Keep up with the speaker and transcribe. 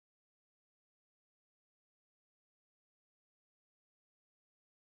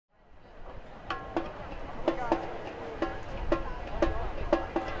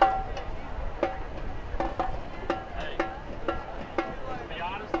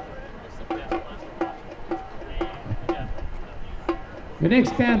The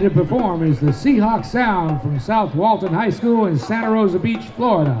next band to perform is the Seahawk Sound from South Walton High School in Santa Rosa Beach,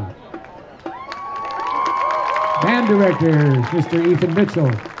 Florida. Band director is Mr. Ethan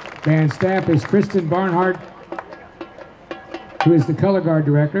Mitchell. Band staff is Kristen Barnhart, who is the color guard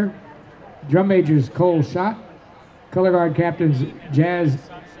director. Drum majors Cole Schott. Color guard captains Jazz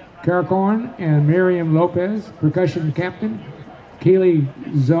Caracorn and Miriam Lopez. Percussion captain Keely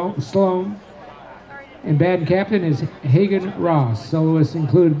Sloan. And band captain is Hagen Ross. Soloists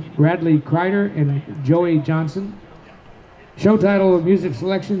include Bradley Kreider and Joey Johnson. Show title of music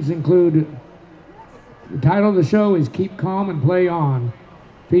selections include, the title of the show is Keep Calm and Play On,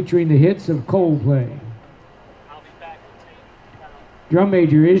 featuring the hits of Coldplay. Drum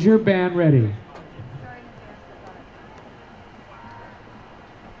major, is your band ready?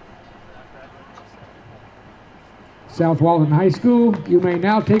 South Walton High School, you may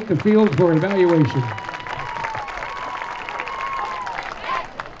now take the field for evaluation.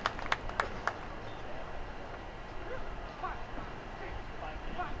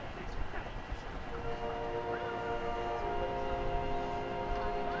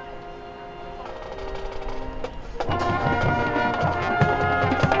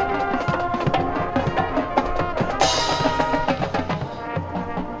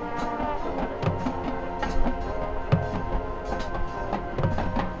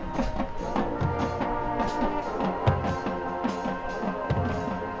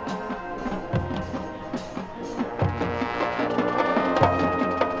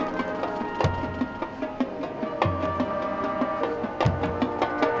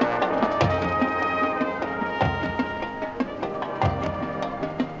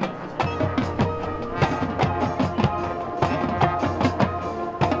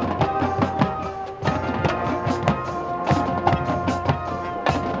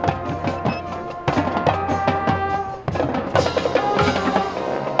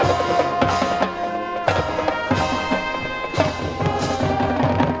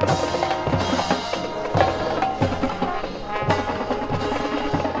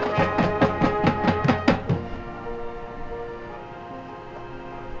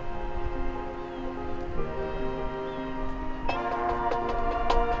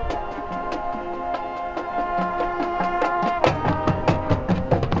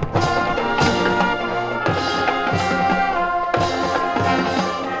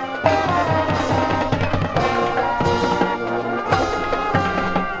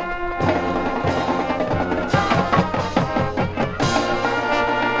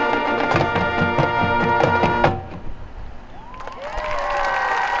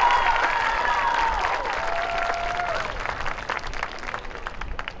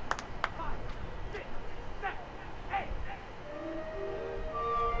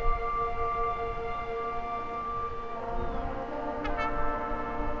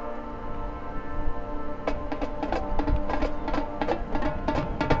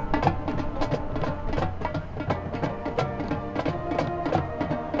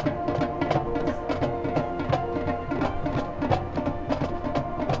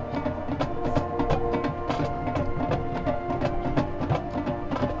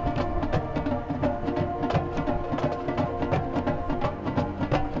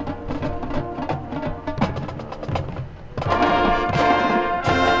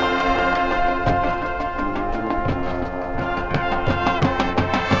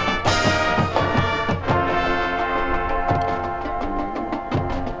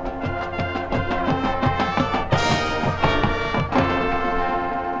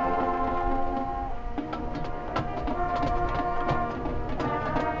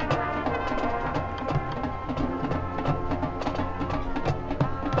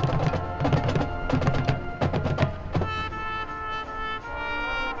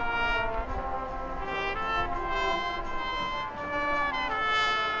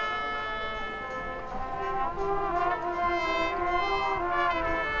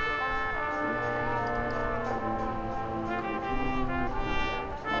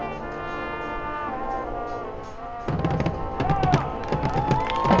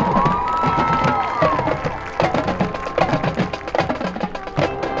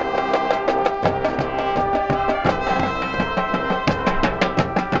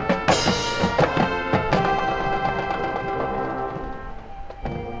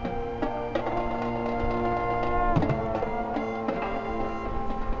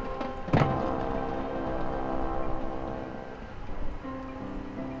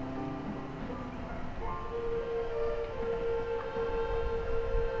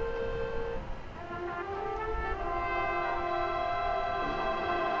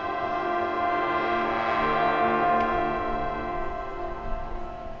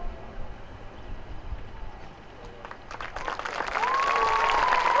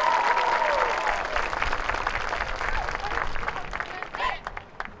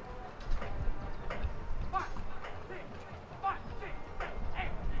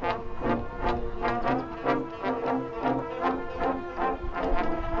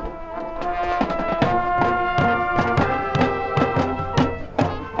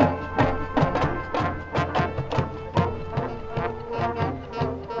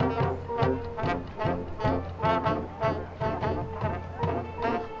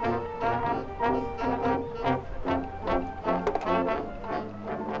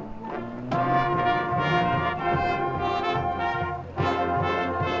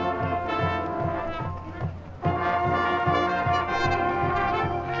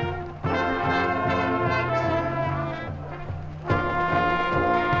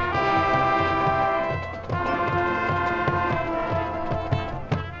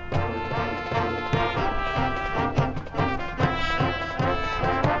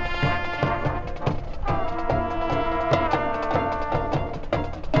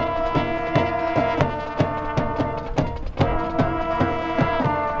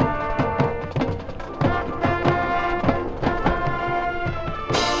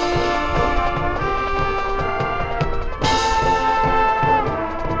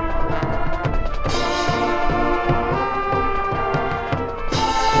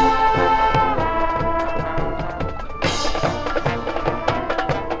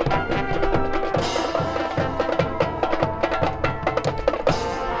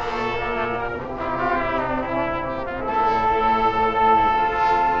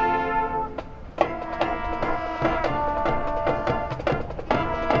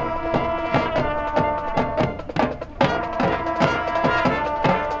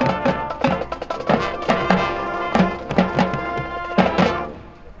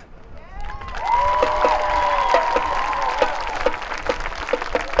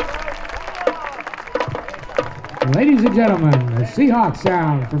 Ladies and gentlemen, the Seahawk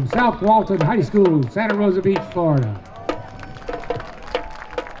Sound from South Walton High School, Santa Rosa Beach, Florida.